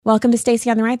Welcome to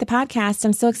Stacy on the Right, the podcast.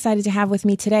 I'm so excited to have with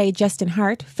me today Justin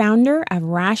Hart, founder of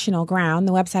Rational Ground.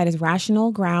 The website is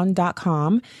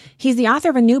rationalground.com. He's the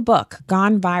author of a new book,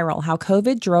 Gone Viral, How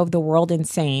COVID Drove the World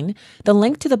Insane. The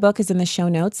link to the book is in the show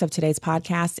notes of today's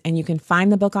podcast, and you can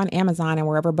find the book on Amazon and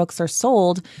wherever books are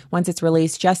sold once it's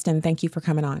released. Justin, thank you for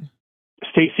coming on.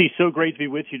 Stacy, so great to be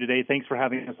with you today. Thanks for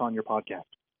having us on your podcast.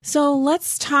 So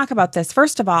let's talk about this.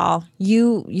 First of all,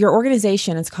 your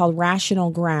organization is called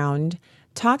Rational Ground.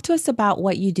 Talk to us about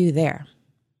what you do there.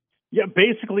 Yeah,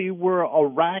 basically, we're a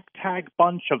ragtag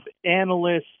bunch of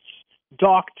analysts,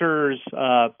 doctors,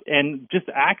 and just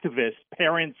activists,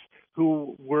 parents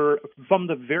who were, from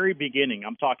the very beginning,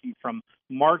 I'm talking from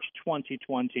March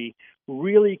 2020,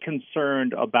 really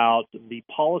concerned about the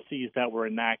policies that were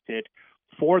enacted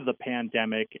for the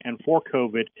pandemic and for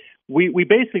COVID. We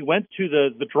basically went to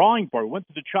the drawing board, went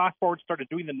to the chalkboard, started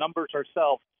doing the numbers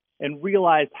ourselves, and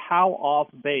realized how off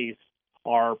base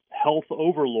our health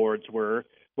overlords were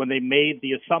when they made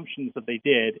the assumptions that they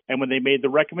did and when they made the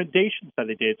recommendations that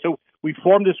they did. So we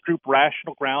formed this group,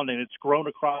 Rational Ground, and it's grown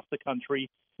across the country.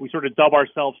 We sort of dub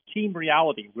ourselves Team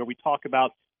Reality, where we talk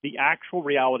about the actual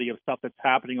reality of stuff that's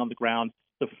happening on the ground,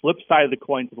 the flip side of the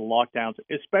coin to the lockdowns,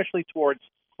 especially towards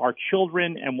our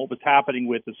children and what was happening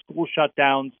with the school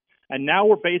shutdowns. And now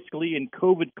we're basically in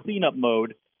COVID cleanup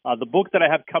mode. The book that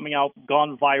I have coming out,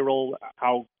 Gone Viral,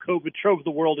 How COVID Drove the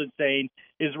World Insane,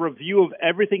 is a review of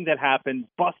everything that happened,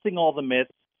 busting all the myths.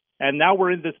 And now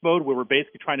we're in this mode where we're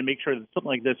basically trying to make sure that something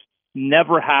like this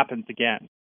never happens again.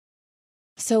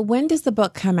 So when does the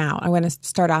book come out? I want to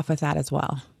start off with that as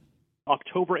well.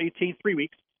 October 18th, 3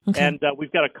 weeks. Okay. And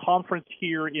we've got a conference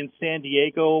here in San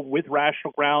Diego with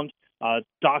Rational Ground.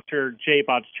 Dr. Jay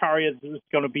Bhattacharya is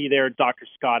going to be there, Dr.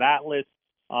 Scott Atlas.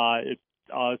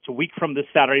 It's a week from this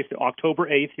Saturday, so October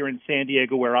 8th, here in San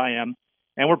Diego, where I am.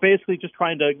 And we're basically just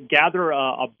trying to gather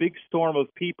a big storm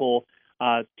of people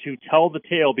to tell the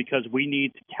tale, because we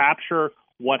need to capture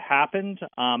what happened,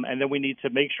 and then we need to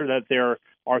make sure that there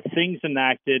are things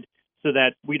enacted so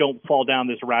that we don't fall down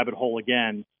this rabbit hole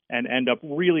again and end up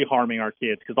really harming our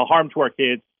kids, because the harm to our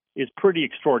kids is pretty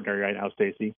extraordinary right now,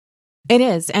 Stacey. It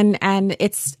is, and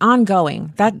it's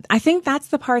ongoing. I think that's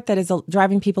the part that is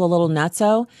driving people a little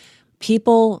nutso.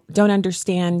 People don't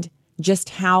understand just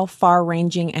how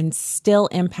far-ranging and still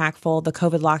impactful the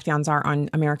COVID lockdowns are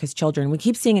on America's children. We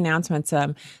keep seeing announcements.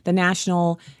 The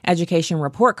National Education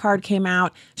Report Card came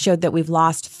out, showed that we've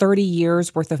lost 30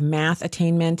 years worth of math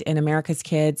attainment in America's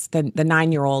kids. The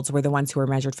 9-year-olds were the ones who were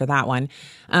measured for that one.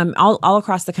 All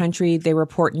across the country, they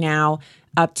report now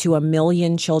up to 1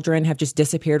 million children have just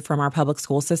disappeared from our public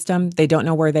school system. They don't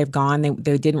know where they've gone.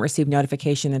 They didn't receive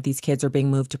notification that these kids are being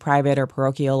moved to private or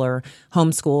parochial or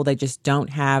homeschool. They just don't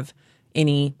have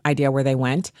any idea where they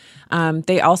went.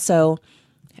 They also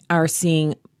are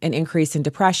seeing an increase in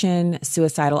depression,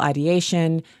 suicidal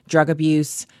ideation, drug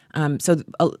abuse. So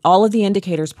all of the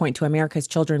indicators point to America's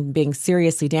children being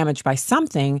seriously damaged by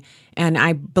something. And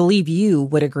I believe you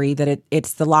would agree that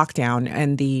it's the lockdown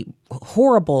and the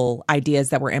horrible ideas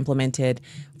that were implemented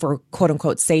for quote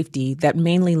unquote safety that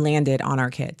mainly landed on our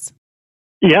kids.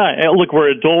 Yeah, look, we're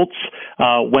adults.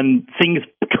 When things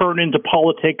turn into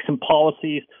politics and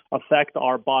policies affect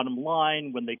our bottom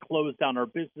line, when they close down our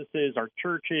businesses, our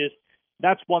churches,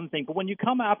 that's one thing. But when you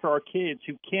come after our kids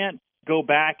who can't go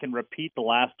back and repeat the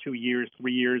last 2 years,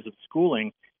 3 years of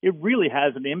schooling, it really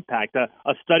has an impact.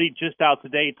 A study just out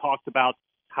today talked about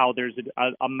how there's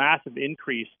a massive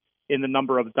increase in the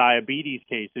number of diabetes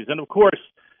cases. And of course,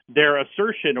 their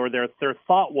assertion or their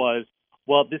thought was,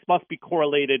 well, this must be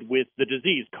correlated with the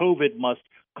disease. COVID must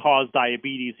cause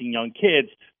diabetes in young kids.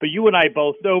 But you and I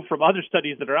both know from other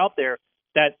studies that are out there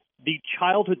that the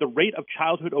rate of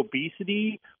childhood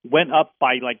obesity went up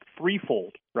by like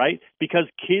threefold, right? Because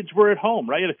kids were at home,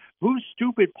 right? Whose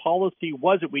stupid policy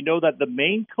was it? We know that the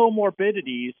main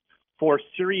comorbidities for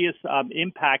serious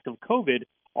impact of COVID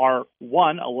are,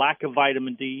 one, a lack of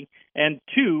vitamin D, and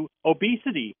two,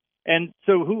 obesity. And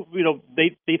so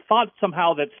they thought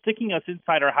somehow that sticking us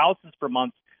inside our houses for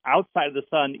months outside of the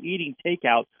sun, eating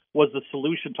takeout, was the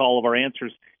solution to all of our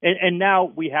answers. And now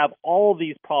we have all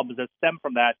these problems that stem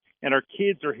from that, and our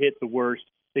kids are hit the worst.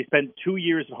 They spent 2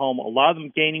 years at home, a lot of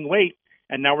them gaining weight,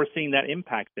 and now we're seeing that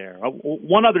impact there.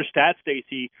 One other stat,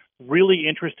 Stacey, really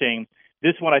interesting.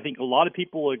 This one I think a lot of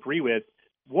people will agree with.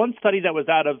 One study that was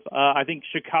out of, I think,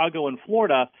 Chicago and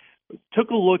Florida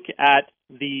took a look at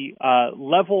the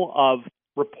level of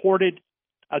reported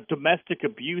domestic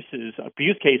abuse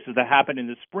cases that happened in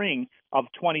the spring of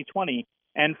 2020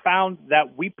 and found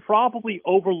that we probably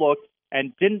overlooked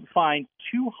and didn't find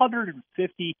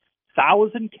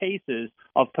 250,000 cases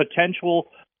of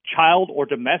potential child or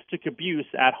domestic abuse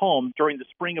at home during the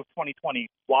spring of 2020.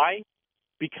 Why?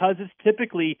 Because it's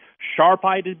typically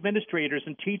sharp-eyed administrators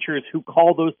and teachers who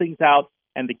call those things out,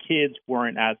 and the kids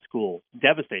weren't at school.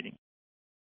 Devastating.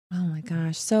 Oh my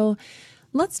gosh. So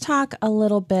let's talk a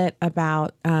little bit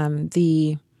about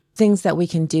the things that we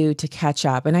can do to catch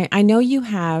up. And I know you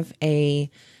have a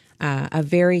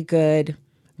very good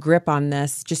grip on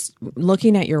this. Just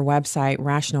looking at your website,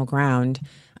 Rational Ground,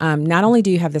 not only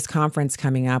do you have this conference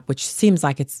coming up, which seems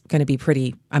like it's going to be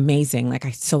pretty amazing. Like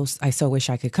I so wish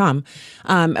I could come.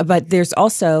 But there's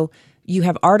also, you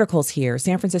have articles here.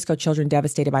 San Francisco children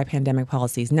devastated by pandemic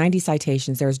policies, 90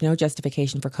 citations. There is no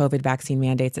justification for COVID vaccine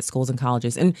mandates at schools and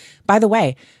colleges. And by the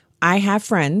way, I have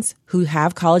friends who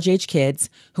have college-age kids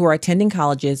who are attending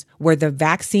colleges where the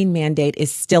vaccine mandate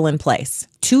is still in place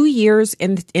 2 years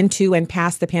into and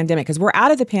past the pandemic, because we're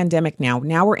out of the pandemic now.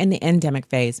 Now we're in the endemic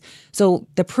phase. So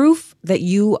the proof that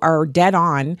you are dead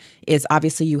on is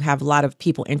obviously you have a lot of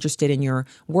people interested in your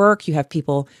work. You have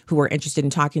people who are interested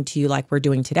in talking to you like we're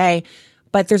doing today.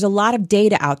 But there's a lot of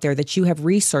data out there that you have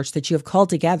researched, that you have culled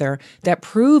together that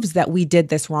proves that we did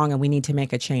this wrong and we need to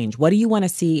make a change. What do you want to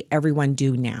see everyone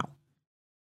do now?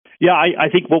 Yeah, I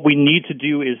think what we need to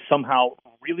do is somehow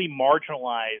really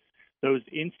marginalize those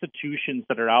institutions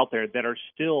that are out there that are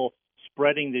still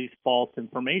spreading these false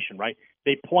information, right?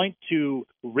 They point to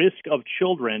risk of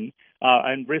children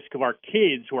and risk of our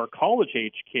kids who are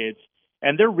college-age kids,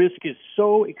 and their risk is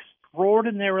so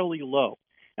extraordinarily low.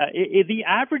 The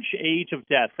average age of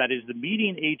death, that is the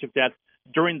median age of death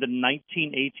during the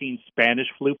 1918 Spanish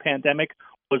flu pandemic,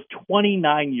 was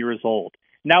 29 years old.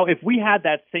 Now, if we had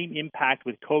that same impact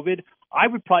with COVID, I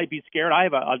would probably be scared. I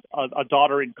have a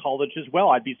daughter in college as well.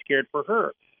 I'd be scared for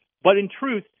her. But in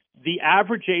truth, the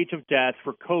average age of death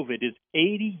for COVID is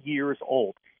 80 years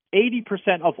old.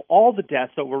 80% of all the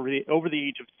deaths over the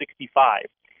age of 65.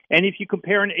 And if you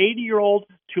compare an 80-year-old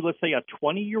to, let's say, a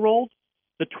 20-year-old,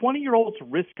 the 20-year-old's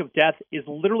risk of death is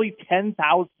literally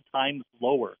 10,000 times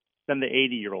lower than the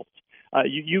 80-year-olds.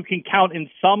 You can count in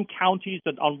some counties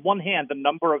that, on one hand, the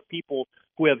number of people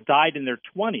who have died in their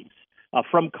 20s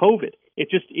from COVID. It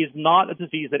just is not a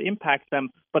disease that impacts them,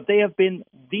 but they have been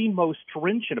the most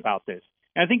stringent about this.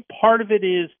 And I think part of it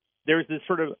is there's this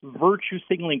sort of virtue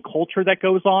signaling culture that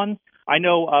goes on. I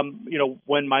know,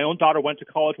 when my own daughter went to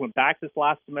college, went back this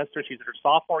last semester, she's in her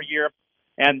sophomore year.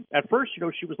 And at first,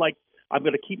 she was like, I'm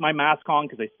going to keep my mask on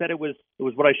because they said it was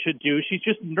what I should do. She's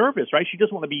just nervous, right? She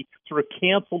doesn't want to be sort of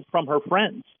canceled from her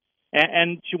friends.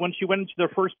 And when she went into their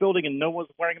first building and no one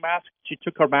was wearing a mask, she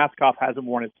took her mask off, hasn't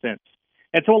worn it since.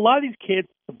 And so a lot of these kids,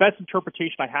 the best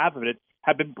interpretation I have of it,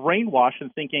 have been brainwashed in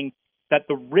thinking that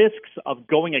the risks of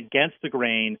going against the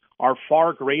grain are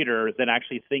far greater than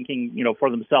actually thinking, for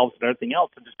themselves and everything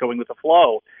else and just going with the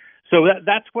flow. So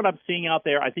that's what I'm seeing out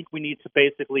there. I think we need to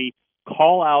basically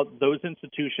call out those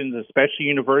institutions, especially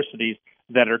universities,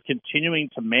 that are continuing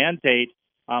to mandate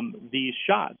these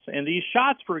shots. And these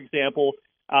shots, for example,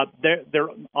 they're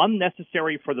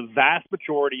unnecessary for the vast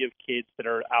majority of kids that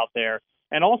are out there.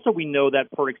 And also we know that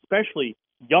for especially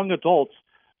young adults,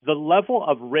 the level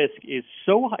of risk is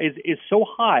so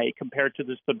high compared to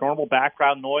the normal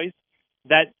background noise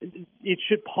that it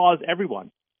should pause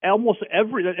everyone. Almost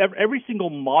every single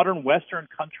modern Western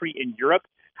country in Europe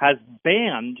has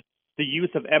banned the use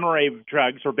of MRA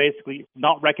drugs, or basically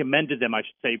not recommended them, I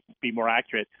should say, be more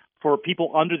accurate, for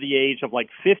people under the age of like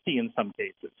 50 in some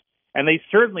cases. And they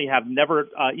certainly have never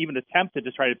even attempted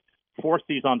to try to force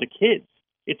these onto kids.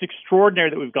 It's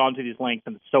extraordinary that we've gone to these lengths,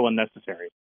 and it's so unnecessary.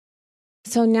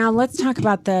 So now let's talk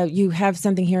about you have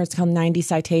something here, it's called 90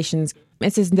 citations.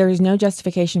 It says there is no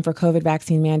justification for COVID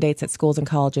vaccine mandates at schools and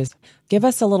colleges. Give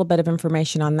us a little bit of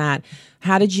information on that.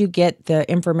 How did you get the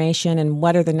information, and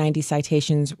what are the 90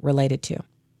 citations related to?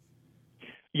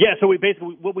 Yeah, so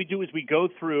what we do is we go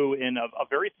through in a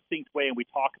very succinct way, and we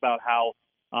talk about how,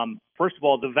 first of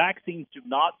all, the vaccines do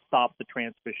not stop the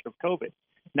transmission of COVID.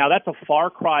 Now, that's a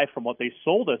far cry from what they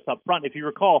sold us up front. If you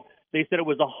recall, they said it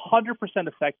was 100%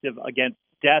 effective against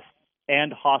death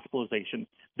and hospitalization.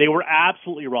 They were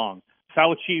absolutely wrong.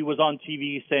 Fauci was on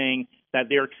TV saying that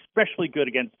they're especially good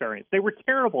against variants. They were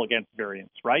terrible against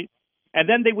variants, right? And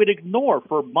then they would ignore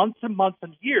for months and months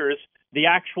and years the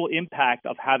actual impact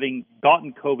of having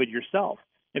gotten COVID yourself.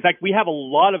 In fact, we have a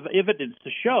lot of evidence to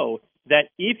show that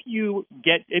if you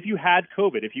had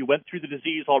COVID, if you went through the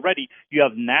disease already, you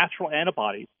have natural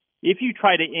antibodies. If you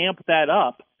try to amp that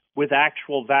up with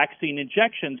actual vaccine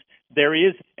injections, there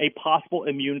is a possible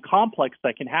immune complex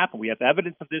that can happen. We have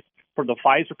evidence of this from the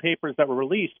Pfizer papers that were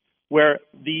released, where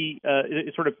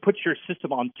it sort of puts your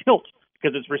system on tilt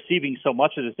because it's receiving so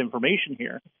much of this information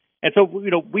here. And so,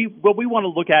 what we want to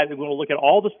look at, we want to look at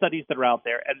all the studies that are out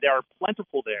there, and there are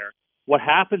plentiful there. What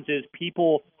happens is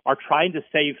people are trying to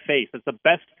save face. It's the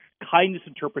best kindness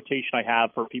interpretation I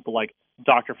have for people like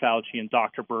Dr. Fauci and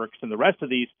Dr. Birx and the rest of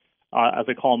these, as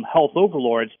I call them, health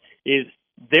overlords, is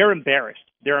they're embarrassed.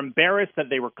 They're embarrassed that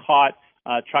they were caught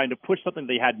trying to push something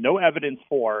they had no evidence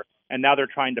for, and now they're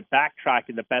trying to backtrack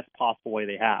in the best possible way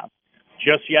they have.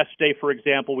 Just yesterday, for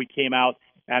example, we came out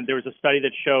and there was a study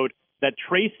that showed that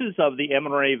traces of the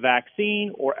mRNA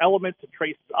vaccine or elements and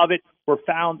traces of it were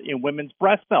found in women's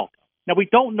breast milk. Now, we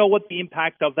don't know what the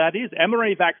impact of that is.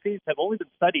 mRNA vaccines have only been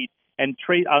studied and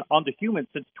onto humans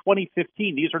since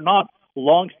 2015. These are not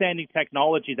long-standing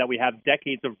technology that we have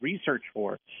decades of research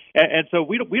for. And so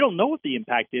we don't know what the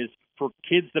impact is for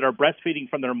kids that are breastfeeding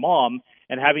from their mom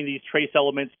and having these trace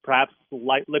elements, perhaps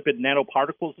light lipid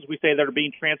nanoparticles, as we say, that are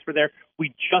being transferred there. We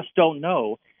just don't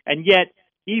know. And yet,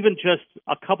 even just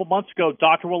a couple months ago,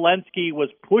 Dr. Walensky was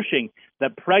pushing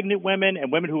that pregnant women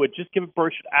and women who had just given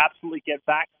birth should absolutely get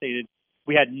vaccinated.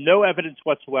 We had no evidence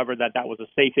whatsoever that that was a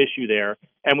safe issue there,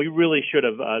 and we really should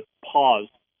have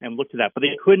paused and looked at that. But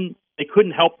they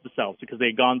couldn't help themselves because they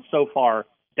had gone so far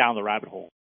down the rabbit hole.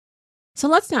 So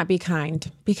let's not be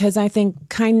kind, because I think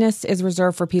kindness is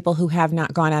reserved for people who have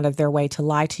not gone out of their way to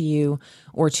lie to you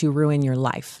or to ruin your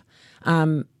life.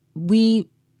 We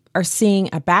are seeing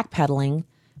a backpedaling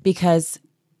because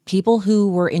people who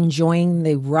were enjoying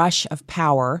the rush of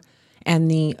power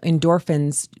and the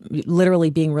endorphins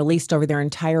literally being released over their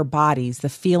entire bodies, the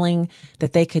feeling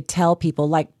that they could tell people,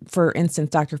 like, for instance,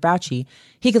 Dr. Fauci,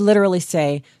 he could literally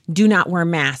say, do not wear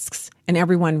masks, and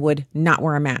everyone would not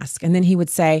wear a mask. And then he would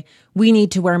say, we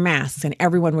need to wear masks, and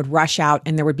everyone would rush out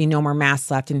and there would be no more masks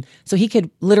left. And so he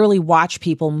could literally watch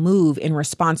people move in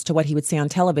response to what he would say on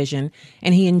television.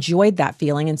 And he enjoyed that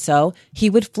feeling. And so he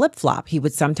would flip-flop. He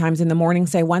would sometimes in the morning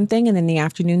say one thing and in the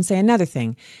afternoon say another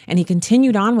thing. And he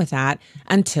continued on with that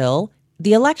until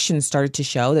the election started to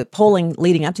show that polling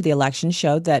leading up to the election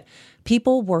showed that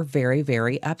people were very,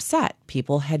 very upset.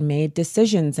 People had made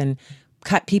decisions and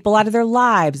cut people out of their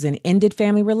lives and ended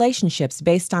family relationships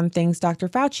based on things Dr.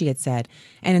 Fauci had said.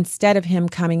 And instead of him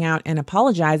coming out and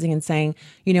apologizing and saying,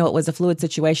 it was a fluid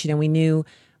situation and we knew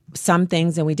some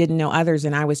things and we didn't know others,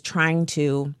 and I was trying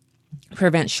to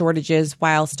prevent shortages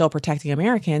while still protecting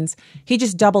Americans, he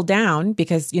just doubled down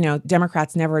because,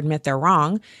 Democrats never admit they're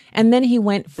wrong. And then he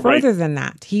went further than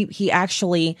that. He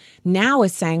actually now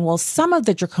is saying, well, some of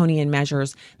the draconian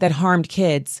measures that harmed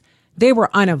kids, they were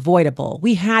unavoidable.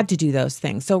 We had to do those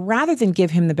things. So rather than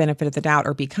give him the benefit of the doubt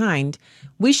or be kind,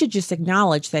 we should just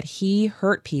acknowledge that he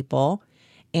hurt people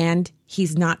and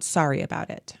he's not sorry about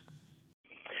it.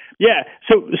 Yeah.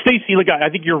 So, Stacey, look, I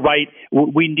think you're right.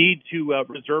 We need to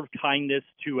reserve kindness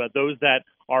to those that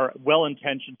are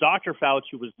well-intentioned. Dr.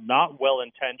 Fauci was not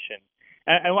well-intentioned.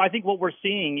 And I think what we're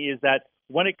seeing is that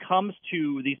when it comes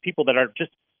to these people that are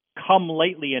just come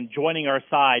lately and joining our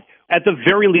side, at the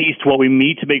very least, what we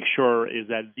need to make sure is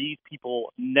that these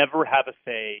people never have a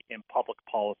say in public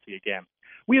policy again.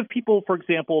 We have people, for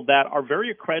example, that are very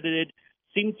accredited,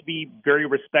 seem to be very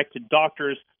respected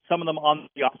doctors, some of them on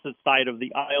the opposite side of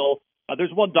the aisle.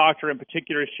 There's one doctor in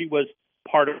particular, she was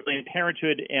part of Planned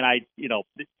Parenthood, and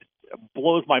it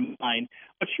blows my mind.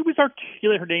 But she was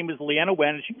articulate. Her name is Leana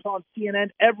Wen, and she was on CNN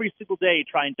every single day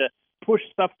trying to push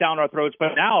stuff down our throats.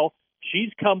 But now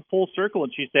she's come full circle,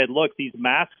 and she said, look, these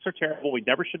masks are terrible. We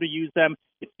never should have used them.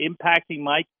 It's impacting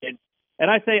my kids.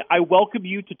 And I say, I welcome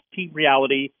you to Team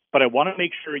Reality, but I want to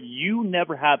make sure you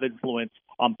never have influence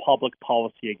on public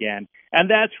policy again. And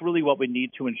that's really what we need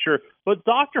to ensure. But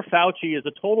Dr. Fauci is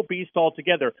a total beast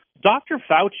altogether. Dr.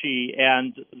 Fauci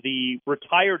and the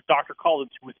retired Dr.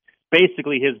 Collins, who was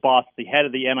basically his boss, the head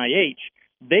of the NIH,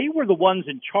 they were the ones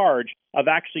in charge of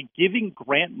actually giving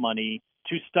grant money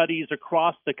to studies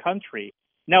across the country.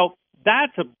 Now,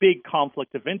 that's a big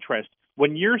conflict of interest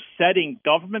when you're setting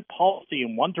government policy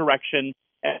in one direction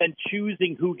and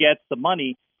choosing who gets the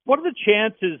money. What are the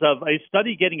chances of a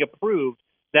study getting approved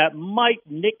that might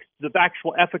nix the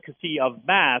actual efficacy of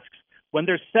masks when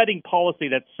they're setting policy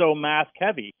that's so mask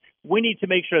heavy? We need to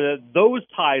make sure that those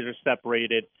ties are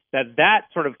separated, that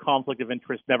sort of conflict of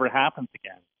interest never happens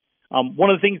again. One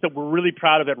of the things that we're really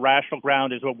proud of at Rational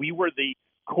Ground is that we were the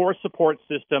core support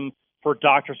system for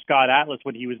Dr. Scott Atlas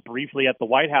when he was briefly at the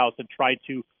White House and tried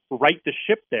to right the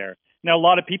ship there. Now, a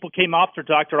lot of people came after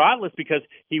Dr. Atlas because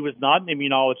he was not an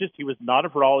immunologist, he was not a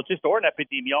virologist or an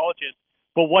epidemiologist,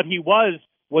 but what he was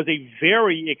a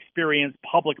very experienced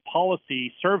public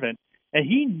policy servant, and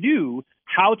he knew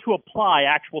how to apply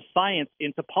actual science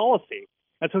into policy.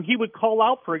 And so he would call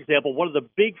out, for example, one of the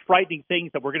big frightening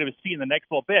things that we're going to see in the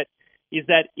next little bit is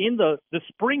that in the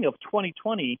spring of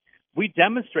 2020, we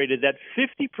demonstrated that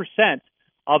 50%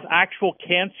 of actual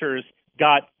cancers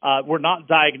were not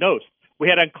diagnosed. We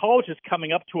had oncologists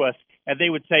coming up to us, and they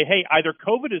would say, hey, either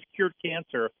COVID has cured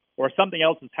cancer or something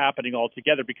else is happening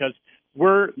altogether, because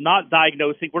we're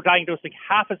diagnosing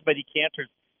half as many cancers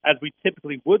as we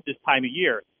typically would this time of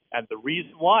year. And the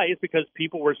reason why is because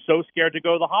people were so scared to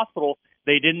go to the hospital,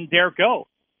 they didn't dare go.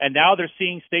 And now they're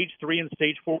seeing stage 3 and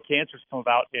stage 4 cancers come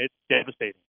about. It's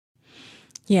devastating.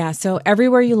 Yeah, so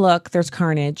everywhere you look, there's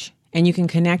carnage, and you can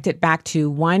connect it back to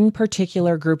one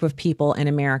particular group of people in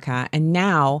America. And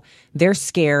now they're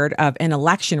scared of an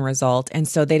election result, and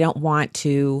so they don't want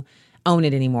to own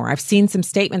it anymore. I've seen some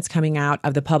statements coming out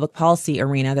of the public policy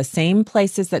arena, the same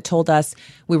places that told us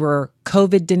we were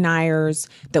COVID deniers,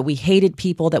 that we hated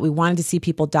people, that we wanted to see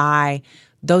people die.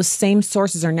 Those same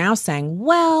sources are now saying,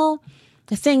 well,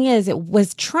 the thing is, it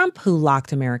was Trump who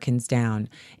locked Americans down.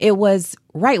 It was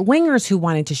right-wingers who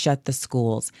wanted to shut the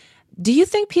schools. Do you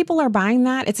think people are buying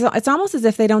that? It's almost as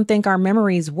if they don't think our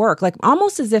memories work. Like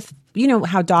almost as if, you know,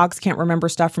 how dogs can't remember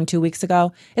stuff from 2 weeks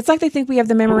ago. It's like they think we have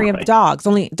the memory of dogs.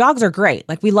 Only dogs are great.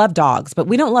 Like we love dogs, but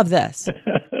we don't love this.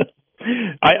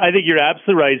 I think you're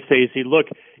absolutely right, Stacey. Look,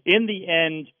 in the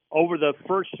end, over the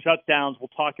first shutdowns, we'll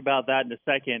talk about that in a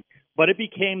second, but it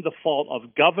became the fault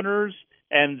of governors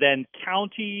and then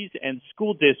counties and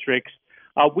school districts.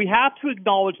 We have to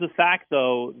acknowledge the fact,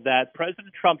 though, that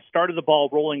President Trump started the ball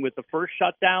rolling with the first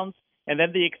shutdowns and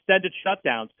then the extended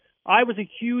shutdowns. I was a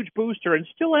huge booster and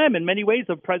still am in many ways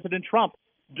of President Trump.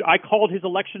 I called his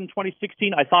election in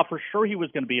 2016. I thought for sure he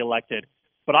was going to be elected.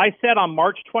 But I said on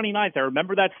March 29th, I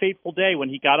remember that fateful day when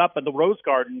he got up at the Rose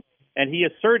Garden and he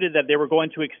asserted that they were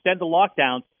going to extend the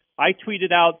lockdowns. I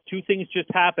tweeted out, 2 things just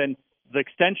happened. The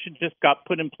extension just got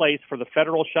put in place for the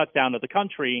federal shutdown of the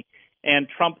country, and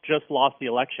Trump just lost the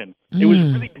election. It was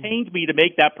really pained me to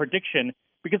make that prediction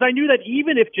because I knew that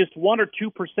even if just 1 or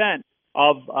 2%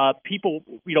 of people,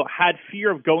 had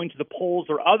fear of going to the polls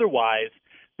or otherwise,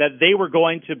 that they were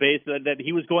going to that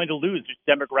he was going to lose. Just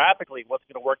demographically, it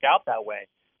wasn't going to work out that way.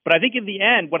 But I think in the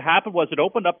end, what happened was it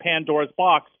opened up Pandora's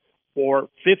box for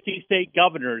 50 state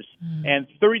governors and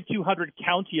 3,200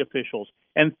 county officials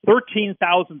and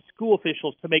 13,000 school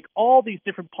officials to make all these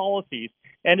different policies.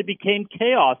 And it became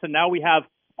chaos. And now we have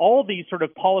all these sort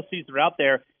of policies that are out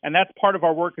there. And that's part of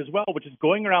our work as well, which is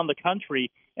going around the country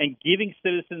and giving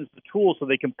citizens the tools so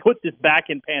they can put this back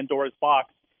in Pandora's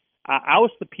box,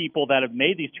 oust the people that have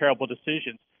made these terrible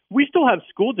decisions. We still have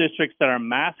school districts that are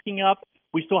masking up.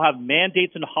 We still have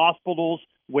mandates in hospitals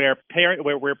where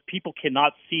people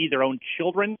cannot see their own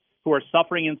children who are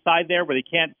suffering inside there, where they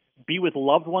can't be with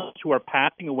loved ones who are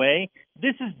passing away.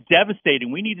 This is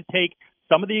devastating. We need to take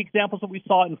some of the examples that we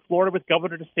saw in Florida with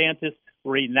Governor DeSantis,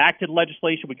 where he enacted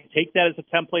legislation. We can take that as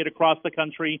a template across the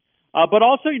country. But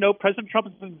also, President Trump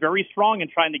has been very strong in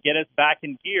trying to get us back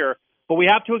in gear. But we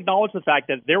have to acknowledge the fact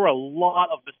that there were a lot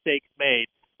of mistakes made.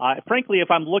 Frankly,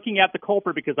 if I'm looking at the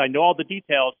culprit because I know all the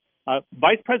details,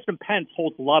 Vice President Pence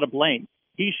holds a lot of blame.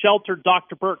 He sheltered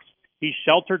Dr. Birx. He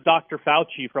sheltered Dr.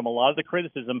 Fauci from a lot of the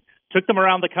criticism, took them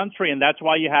around the country, and that's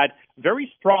why you had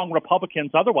very strong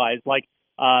Republicans otherwise, like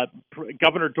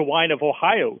Governor DeWine of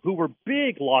Ohio, who were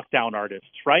big lockdown artists,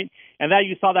 right? And that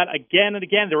you saw that again and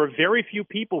again. There were very few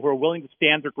people who were willing to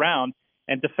stand their ground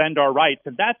and defend our rights.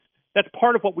 And that's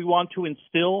part of what we want to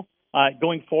instill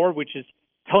going forward, which is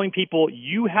telling people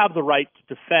you have the right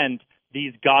to defend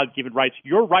these God-given rights.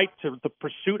 Your right to the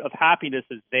pursuit of happiness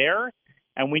is there,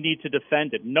 and we need to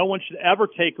defend it. No one should ever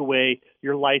take away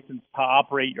your license to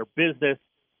operate your business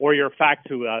or your fact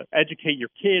to educate your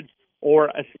kids, or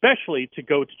especially to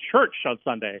go to church on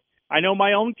Sunday. I know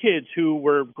my own kids who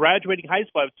were graduating high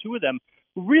school, I have 2 of them,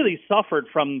 who really suffered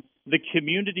from the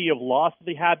community of loss that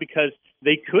they had because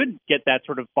they couldn't get that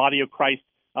sort of body of Christ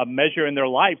measure in their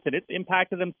lives, and it's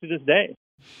impacted them to this day.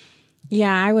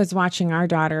 Yeah, I was watching our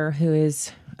daughter, who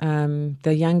is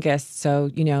the youngest. So,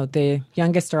 the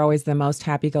youngest are always the most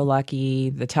happy-go-lucky,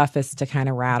 the toughest to kind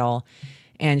of rattle.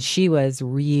 And she was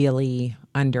really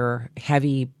under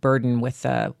heavy burden with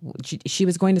she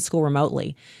was going to school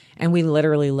remotely. And we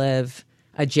literally live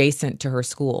adjacent to her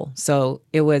school. So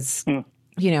it was,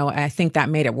 I think that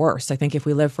made it worse. I think if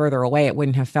we lived further away, it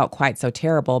wouldn't have felt quite so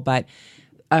terrible. But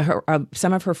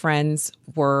some of her friends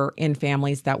were in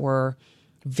families that were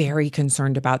very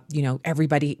concerned about,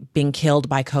 everybody being killed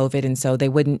by COVID. And so they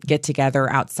wouldn't get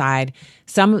together outside.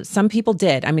 Some people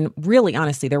did. I mean, really,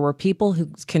 honestly, there were people who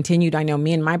continued. I know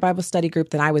me and my Bible study group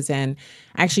that I was in,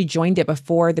 I actually joined it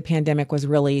before the pandemic was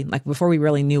really, before we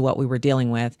really knew what we were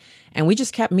dealing with. And we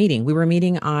just kept meeting. We were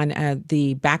meeting on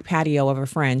the back patio of a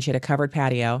friend. She had a covered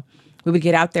patio. We would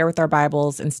get out there with our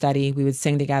Bibles and study. We would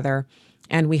sing together.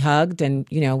 And we hugged, and,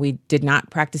 we did not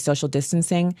practice social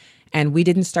distancing. And we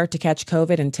didn't start to catch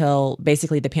COVID until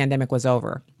basically the pandemic was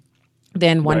over.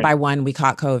 Then one by one, we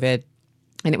caught COVID,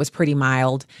 and it was pretty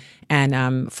mild.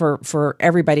 And for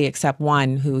everybody except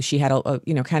one who she had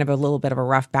kind of a little bit of a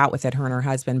rough bout with it, her and her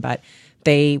husband, but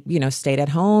they, stayed at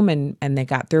home and they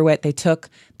got through it. They took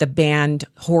the banned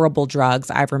horrible drugs,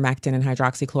 ivermectin and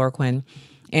hydroxychloroquine,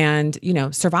 and,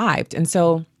 survived. And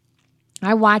so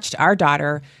I watched our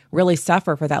daughter really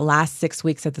suffer for that last 6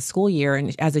 weeks of the school year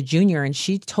and as a junior. And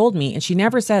she told me, and she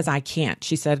never says, I can't.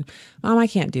 She said, Mom, I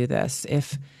can't do this.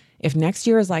 If next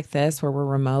year is like this, where we're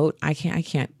remote, I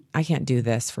can't do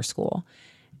this for school.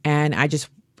 And I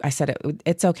said,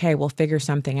 it's okay. We'll figure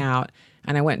something out.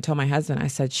 And I went and told my husband, I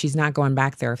said, she's not going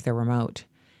back there if they're remote.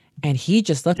 And he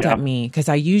just looked at me, because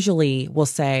I usually will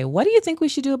say, what do you think we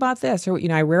should do about this? Or,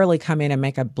 I rarely come in and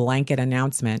make a blanket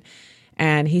announcement.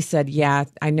 And he said, yeah,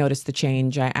 I noticed the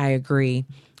change. I agree.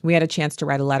 We had a chance to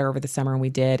write a letter over the summer, and we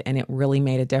did, and it really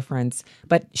made a difference.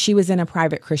 But she was in a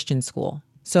private Christian school.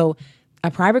 So a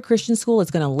private Christian school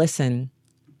is going to listen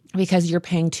because you're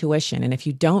paying tuition. And if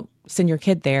you don't send your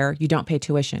kid there, you don't pay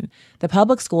tuition. The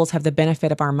public schools have the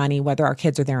benefit of our money, whether our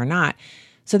kids are there or not.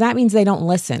 So that means they don't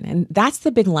listen. And that's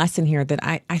the big lesson here that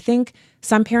I think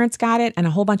some parents got it, and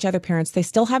a whole bunch of other parents, they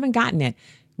still haven't gotten it.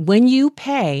 When you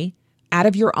pay out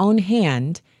of your own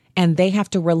hand, and they have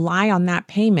to rely on that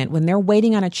payment when they're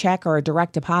waiting on a check or a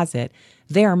direct deposit,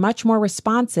 they are much more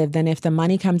responsive than if the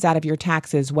money comes out of your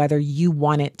taxes, whether you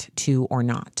want it to or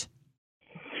not.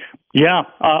 Yeah,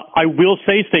 I will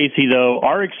say, Stacey, though,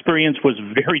 our experience was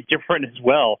very different as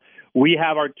well. We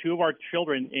have two of our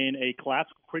children in a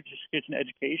classical Christian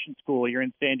education school here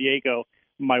in San Diego.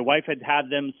 My wife had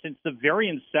them since the very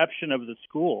inception of the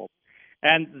school.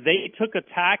 And they took a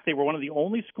tack. They were one of the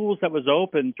only schools that was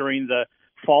open during the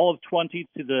fall of 20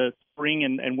 to the spring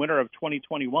and winter of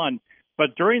 2021.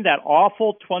 But during that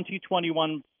awful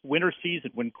 2021 winter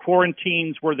season, when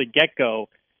quarantines were the get-go,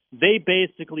 they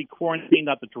basically quarantined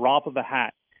at the drop of a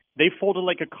hat. They folded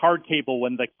like a card table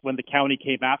when the county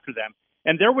came after them.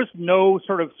 And there was no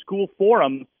sort of school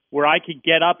forum where I could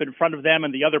get up in front of them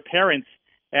and the other parents,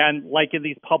 and like in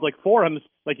these public forums,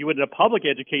 like you would in a public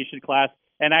education class,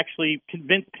 and actually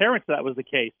convince parents that was the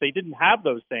case. They didn't have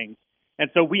those things.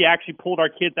 And so we actually pulled our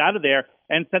kids out of there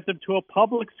and sent them to a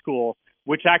public school,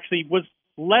 which actually was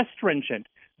less stringent.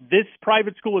 This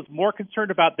private school was more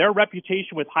concerned about their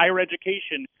reputation with higher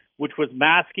education, which was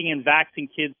masking and vaxxing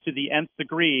kids to the nth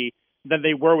degree, than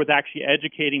they were with actually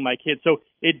educating my kids. So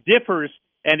it differs,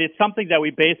 and it's something that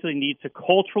we basically need to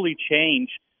culturally change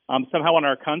somehow in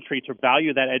our country to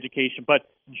value that education. But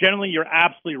generally, you're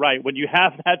absolutely right. When you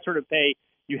have that sort of pay,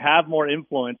 you have more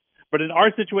influence. But in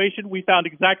our situation, we found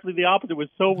exactly the opposite. It was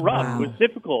so rough. Wow. It was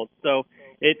difficult. So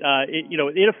it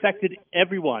affected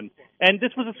everyone. And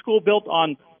this was a school built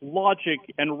on logic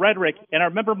and rhetoric. And I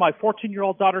remember my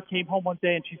 14-year-old daughter came home one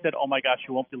day and she said, oh my gosh,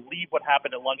 you won't believe what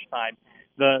happened at lunchtime.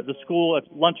 The school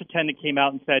lunch attendant came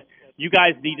out and said, you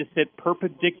guys need to sit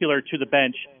perpendicular to the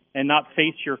bench and not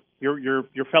face your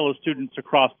fellow students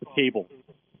across the table.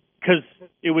 Because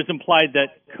it was implied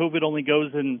that COVID only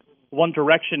goes in one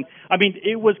direction. I mean,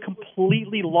 it was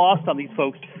completely lost on these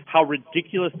folks how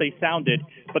ridiculous they sounded,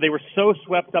 but they were so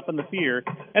swept up in the fear.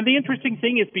 And the interesting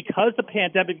thing is, because the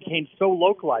pandemic became so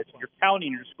localized in your county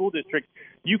and your school district,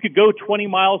 you could go 20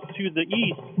 miles to the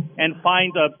east and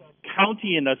find a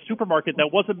county and a supermarket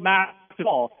that wasn't masked at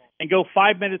all, and go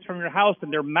 5 minutes from your house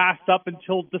and they're masked up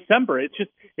until December. It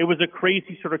was a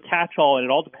crazy sort of catch-all, and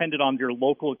it all depended on your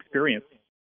local experience.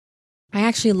 I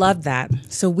actually love that.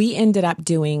 So we ended up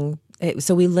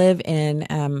we live in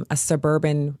a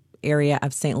suburban area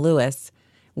of St. Louis,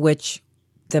 which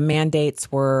the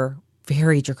mandates were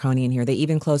very draconian here. They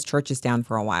even closed churches down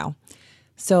for a while.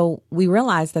 So we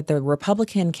realized that the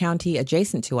Republican county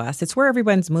adjacent to us, it's where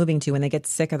everyone's moving to when they get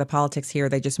sick of the politics here.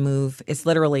 They just move. It's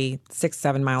literally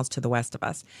 6-7 miles to the west of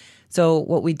us. So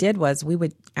what we did was we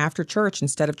would, after church,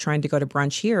 instead of trying to go to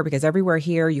brunch here, because everywhere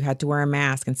here you had to wear a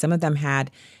mask, and some of them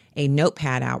had a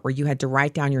notepad out where you had to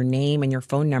write down your name and your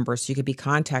phone number so you could be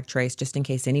contact traced just in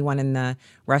case anyone in the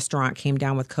restaurant came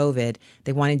down with COVID.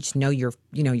 They wanted to know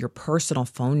your personal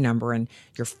phone number and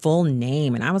your full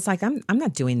name. And I was like, I'm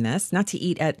not doing this, not to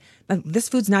eat at, this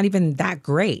food's not even that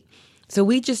great. So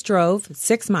we just drove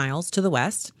 6 miles to the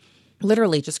west,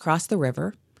 literally just crossed the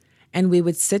river, and we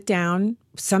would sit down.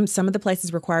 Some of the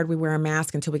places required we wear a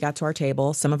mask until we got to our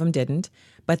table. Some of them didn't,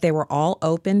 but they were all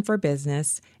open for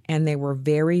business, and they were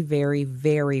very, very,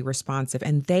 very responsive.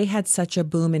 And they had such a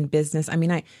boom in business. I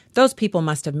mean, those people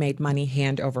must have made money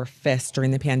hand over fist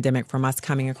during the pandemic from us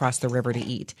coming across the river to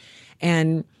eat.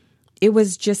 And it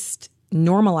was just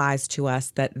normalized to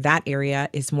us that that area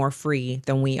is more free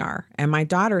than we are. And my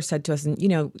daughter said to us, and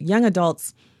young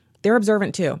adults, they're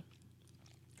observant too.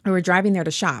 We were driving there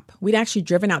to shop. We'd actually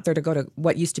driven out there to go to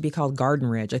what used to be called Garden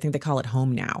Ridge. I think they call it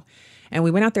Home now. And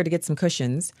we went out there to get some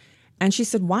cushions. And she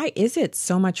said, "Why is it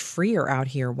so much freer out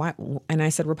here?" Why? And I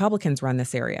said, "Republicans run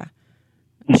this area."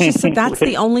 She said, "That's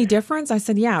the only difference?" I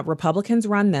said, "Yeah, Republicans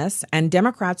run this, and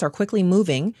Democrats are quickly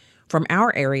moving from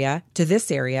our area to this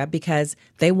area because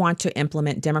they want to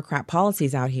implement Democrat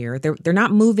policies out here. They're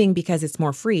not moving because it's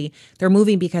more free. They're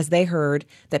moving because they heard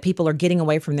that people are getting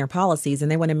away from their policies,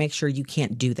 and they want to make sure you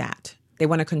can't do that. They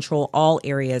want to control all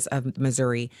areas of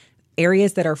Missouri,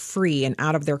 areas that are free and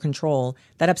out of their control.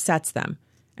 That upsets them."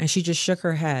 And she just shook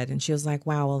her head, and she was like,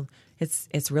 "Wow, well,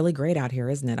 it's really great out here,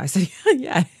 isn't it?" I said,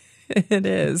 "Yeah, it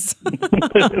is."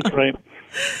 That's right.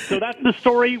 So that's the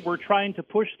story. We're trying to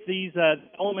push these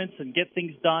elements and get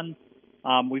things done.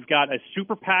 We've got a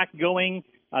super PAC going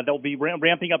that'll be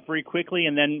ramping up very quickly.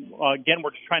 And then, again,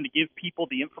 we're just trying to give people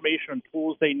the information and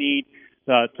tools they need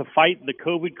to fight the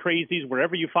COVID crazies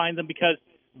wherever you find them, because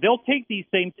they'll take these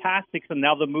same tactics and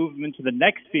now they'll move them into the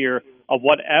next sphere of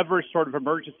whatever sort of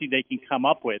emergency they can come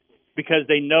up with, because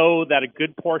they know that a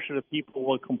good portion of people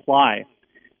will comply.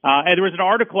 And there was an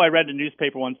article I read in a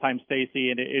newspaper one time,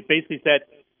 Stacey, and it basically said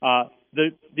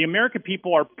the American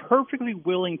people are perfectly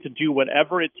willing to do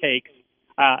whatever it takes,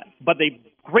 but they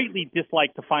greatly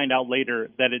dislike to find out later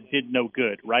that it did no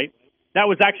good, right? That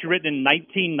was actually written in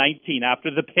 1919 after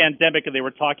the pandemic, and they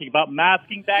were talking about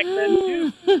masking back then,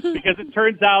 too, because it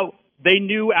turns out they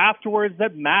knew afterwards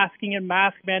that masking and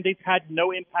mask mandates had no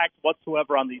impact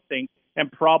whatsoever on these things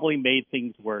and probably made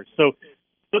things worse. So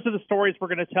those are the stories we're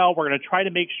going to tell. We're going to try to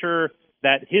make sure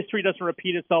that history doesn't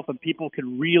repeat itself and people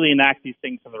can really enact these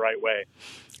things in the right way.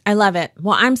 I love it.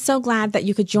 Well, I'm so glad that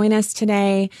you could join us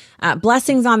today.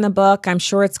 Blessings on the book. I'm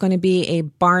sure it's going to be a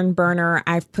barn burner.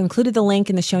 I've included the link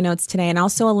in the show notes today and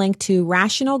also a link to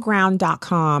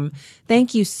rationalground.com.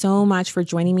 Thank you so much for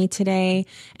joining me today.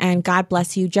 And God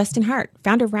bless you, Justin Hart,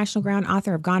 founder of Rational Ground,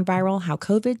 author of Gone Viral, How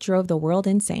COVID Drove the World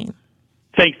Insane.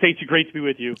 Thanks, Stacey. Great to be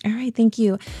with you. All right. Thank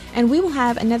you. And we will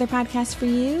have another podcast for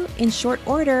you in short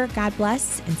order. God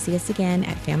bless, and see us again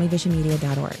at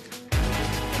familyvisionmedia.org.